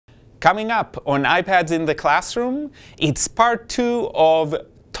Coming up on iPads in the Classroom, it's part 2 of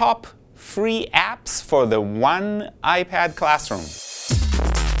top free apps for the One iPad Classroom.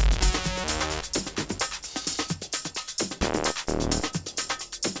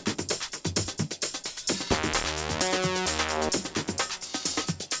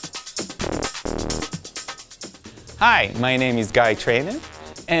 Hi, my name is Guy Trainin,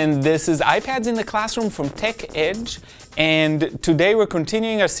 and this is iPads in the Classroom from TechEdge. And today we're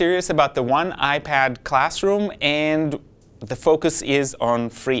continuing our series about the One iPad Classroom, and the focus is on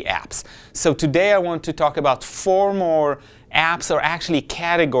free apps. So today I want to talk about 4 more apps, or actually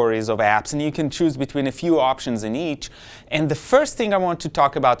categories of apps, and you can choose between a few options in each. And the first thing I want to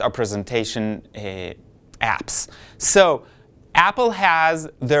talk about are presentation apps. So Apple has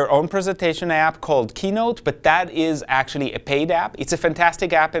their own presentation app called Keynote, but that is actually a paid app. It's a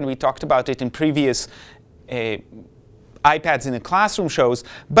fantastic app, and we talked about it in previous iPads in the Classroom shows.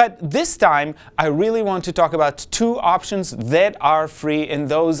 But this time, I really want to talk about 2 options that are free, and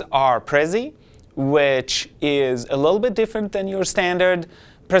those are Prezi, which is a little bit different than your standard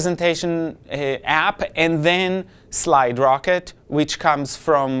presentation app, and then SlideRocket, which comes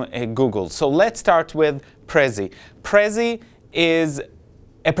from Google. So let's start with Prezi. Prezi is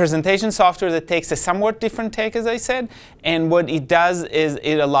a presentation software that takes a somewhat different take, as I said, and what it does is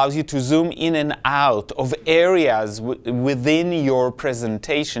it allows you to zoom in and out of areas within your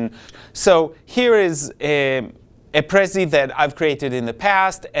presentation. So here is a Prezi that I've created in the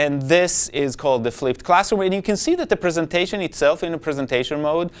past, and this is called the Flipped Classroom. And you can see that the presentation itself in a presentation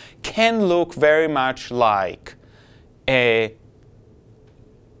mode can look very much like a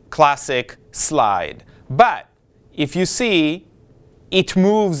classic slide. But if you see, it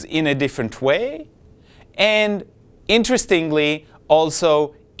moves in a different way, and interestingly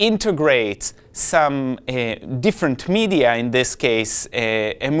also integrates some different media, in this case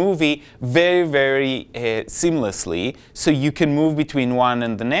a movie, very, very seamlessly. So you can move between one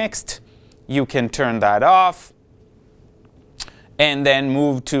and the next. You can turn that off and then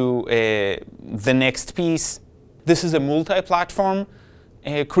move to the next piece. This is a multi-platform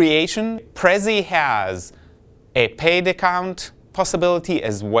creation. Prezi has a paid account possibility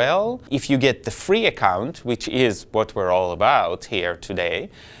as well. If you get the free account, which is what we're all about here today,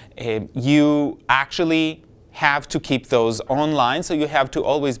 you actually have to keep those online, so you have to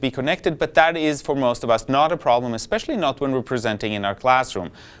always be connected, but that is for most of us not a problem, especially not when we're presenting in our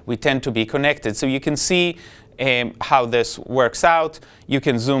classroom. We tend to be connected. So you can see how this works out. You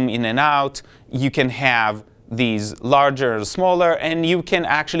can zoom in and out. You can have these larger, smaller, and you can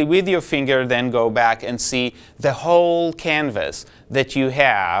actually, with your finger, then go back and see the whole canvas that you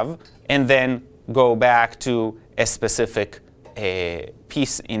have, and then go back to a specific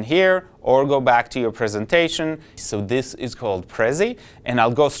piece in here, or go back to your presentation. So this is called Prezi, and I'll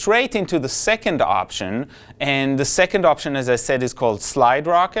go straight into the second option. And the second option, as I said, is called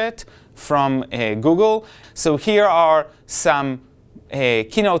SlideRocket from Google. So here are some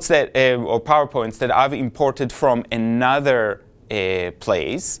keynotes that, or PowerPoints that I've imported from another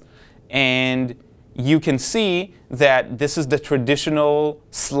place, and you can see that this is the traditional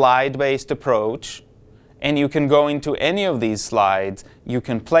slide-based approach, and you can go into any of these slides, you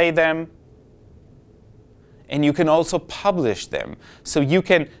can play them, and you can also publish them. So you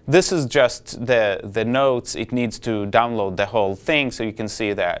can, this is just the notes. It needs to download the whole thing, so you can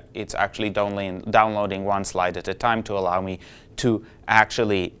see that it's actually downloading one slide at a time to allow me to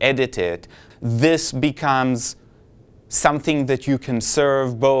actually edit it. This becomes something that you can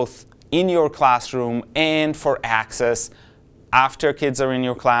serve both in your classroom and for access after kids are in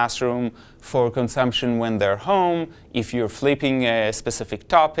your classroom, for consumption when they're home. If you're flipping a specific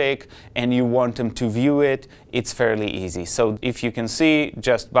topic and you want them to view it, it's fairly easy. So if you can see,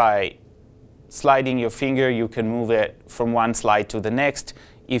 just by sliding your finger, you can move it from one slide to the next.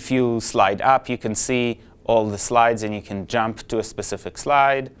 If you slide up, you can see all the slides, and you can jump to a specific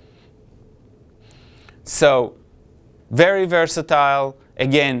slide. So very versatile.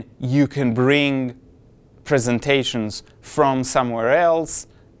 Again, you can bring presentations from somewhere else,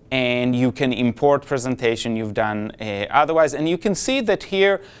 and you can import presentation you've done otherwise. And you can see that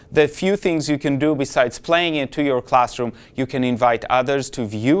here, the few things you can do besides playing it to your classroom, you can invite others to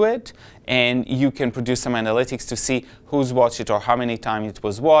view it, and you can produce some analytics to see who's watched it or how many times it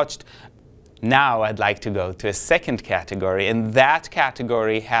was watched. Now I'd like to go to a second category, and that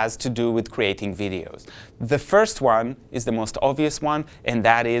category has to do with creating videos. The first one is the most obvious one, and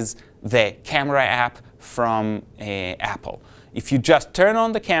that is the camera app from Apple. If you just turn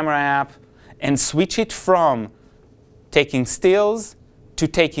on the camera app and switch it from taking stills to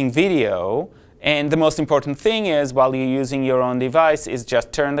taking video, And the most important thing is, while you're using your own device, is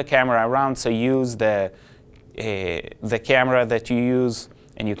just turn the camera around. So use the camera that you use,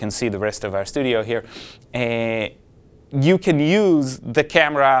 and you can see the rest of our studio here. You can use the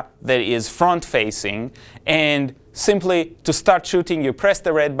camera that is front-facing, and simply to start shooting, you press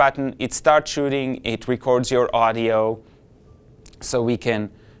the red button, it starts shooting, it records your audio. So we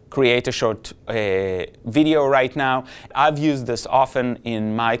can create a short video right now. I've used this often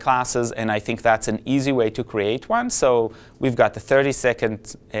in my classes, and I think that's an easy way to create one. So we've got the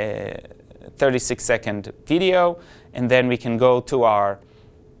 36-second video, and then we can go to our,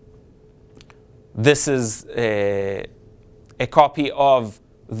 this is a copy of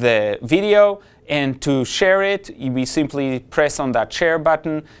the video, and to share it, we simply press on that share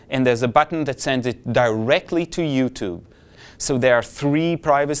button, and there's a button that sends it directly to YouTube. So there are 3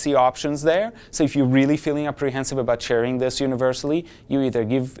 privacy options there. So if you're really feeling apprehensive about sharing this universally, you either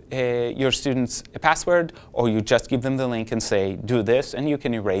give your students a password, or you just give them the link and say, do this, and you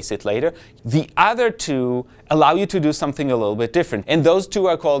can erase it later. The other 2 allow you to do something a little bit different. And those 2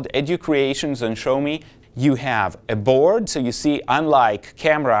 are called EduCreations and Shomi. You have a board, so you see, unlike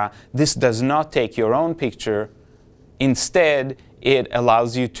camera, this does not take your own picture. Instead, it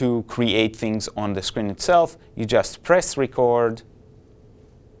allows you to create things on the screen itself. You just press record,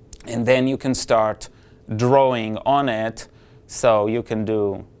 and then you can start drawing on it. So you can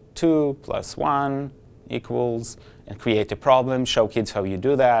do 2 + 1 equals, and create a problem, show kids how you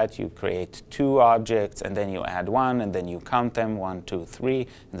do that. You create 2 objects, and then you add 1, and then you count them, 1, 2, 3,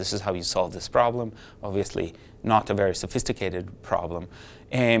 and this is how you solve this problem. Obviously, not a very sophisticated problem.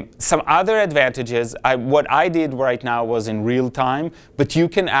 Some other advantages, what I did right now was in real time, but you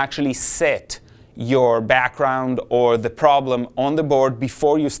can actually set your background or the problem on the board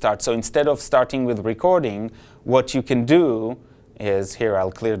before you start. So instead of starting with recording, what you can do is, here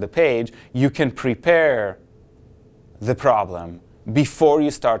I'll clear the page, you can prepare the problem before you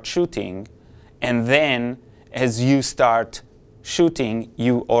start shooting, and then as you start shooting,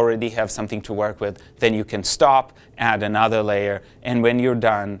 you already have something to work with. Then you can stop, add another layer, and when you're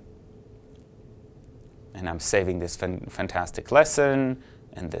done, and I'm saving this fantastic lesson,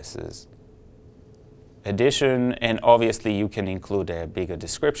 and this is addition, and obviously you can include a bigger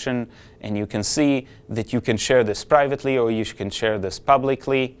description, and you can see that you can share this privately, or you can share this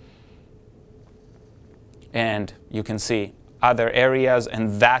publicly, and you can see other areas,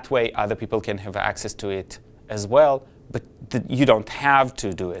 and that way other people can have access to it as well. But you don't have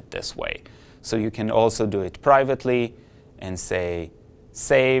to do it this way. So you can also do it privately and say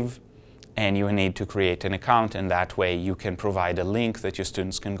save, and you need to create an account, and that way you can provide a link that your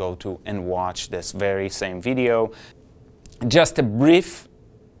students can go to and watch this very same video. Just a brief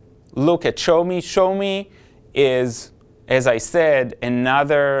look at Shomi. Shomi is, as I said,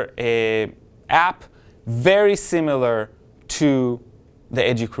 another app very similar to the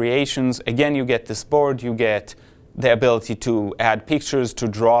EduCreations. Again, you get this board, you get the ability to add pictures, to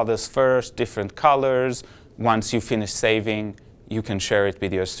draw this first, different colors. Once you finish saving, you can share it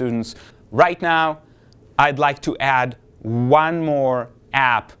with your students. Right now, I'd like to add one more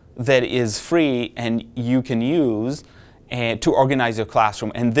app that is free and you can use to organize your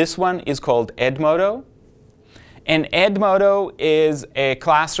classroom. And this one is called Edmodo. And Edmodo is a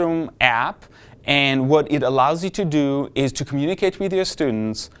classroom app, and what it allows you to do is to communicate with your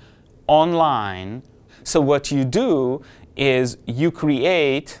students online. So what you do is you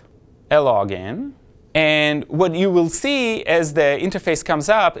create a login, and what you will see as the interface comes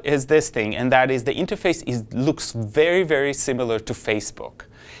up is this thing, and that is the interface looks very, very similar to Facebook.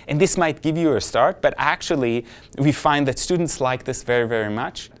 And this might give you a start, but actually we find that students like this very, very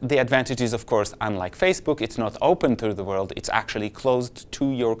much. The advantage is, of course, unlike Facebook, it's not open to the world. It's actually closed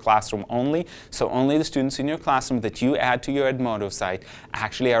to your classroom only. So only the students in your classroom that you add to your Edmodo site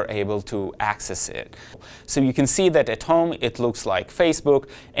actually are able to access it. So you can see that at home it looks like Facebook,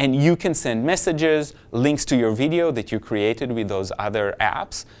 and you can send messages, links to your video that you created with those other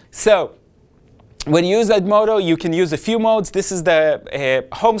apps. So when you use Edmodo, you can use a few modes. This is the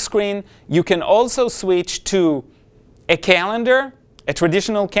home screen. You can also switch to a calendar, a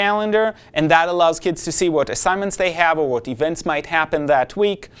traditional calendar, and that allows kids to see what assignments they have or what events might happen that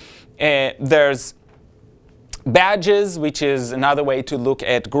week. There's badges, which is another way to look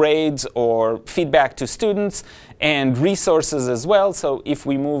at grades or feedback to students, and resources as well. So if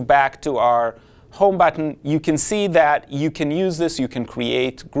we move back to our home button, you can see that you can use this. You can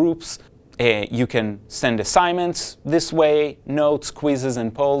create groups. You can send assignments this way, notes, quizzes,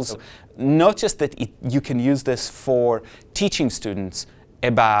 and polls. Not just that you can use this for teaching students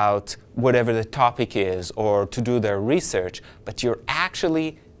about whatever the topic is or to do their research, but you're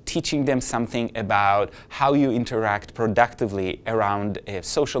actually teaching them something about how you interact productively around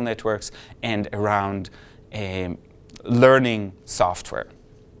social networks and around learning software.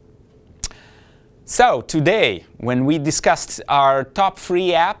 So today, when we discussed our top 3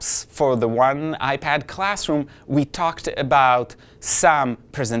 apps for the One iPad Classroom, we talked about some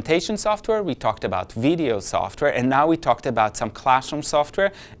presentation software, we talked about video software, and now we talked about some classroom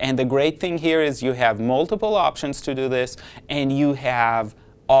software. And the great thing here is you have multiple options to do this, and you have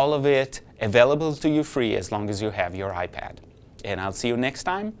all of it available to you free as long as you have your iPad. And I'll see you next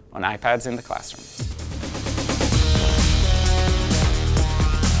time on iPads in the Classroom.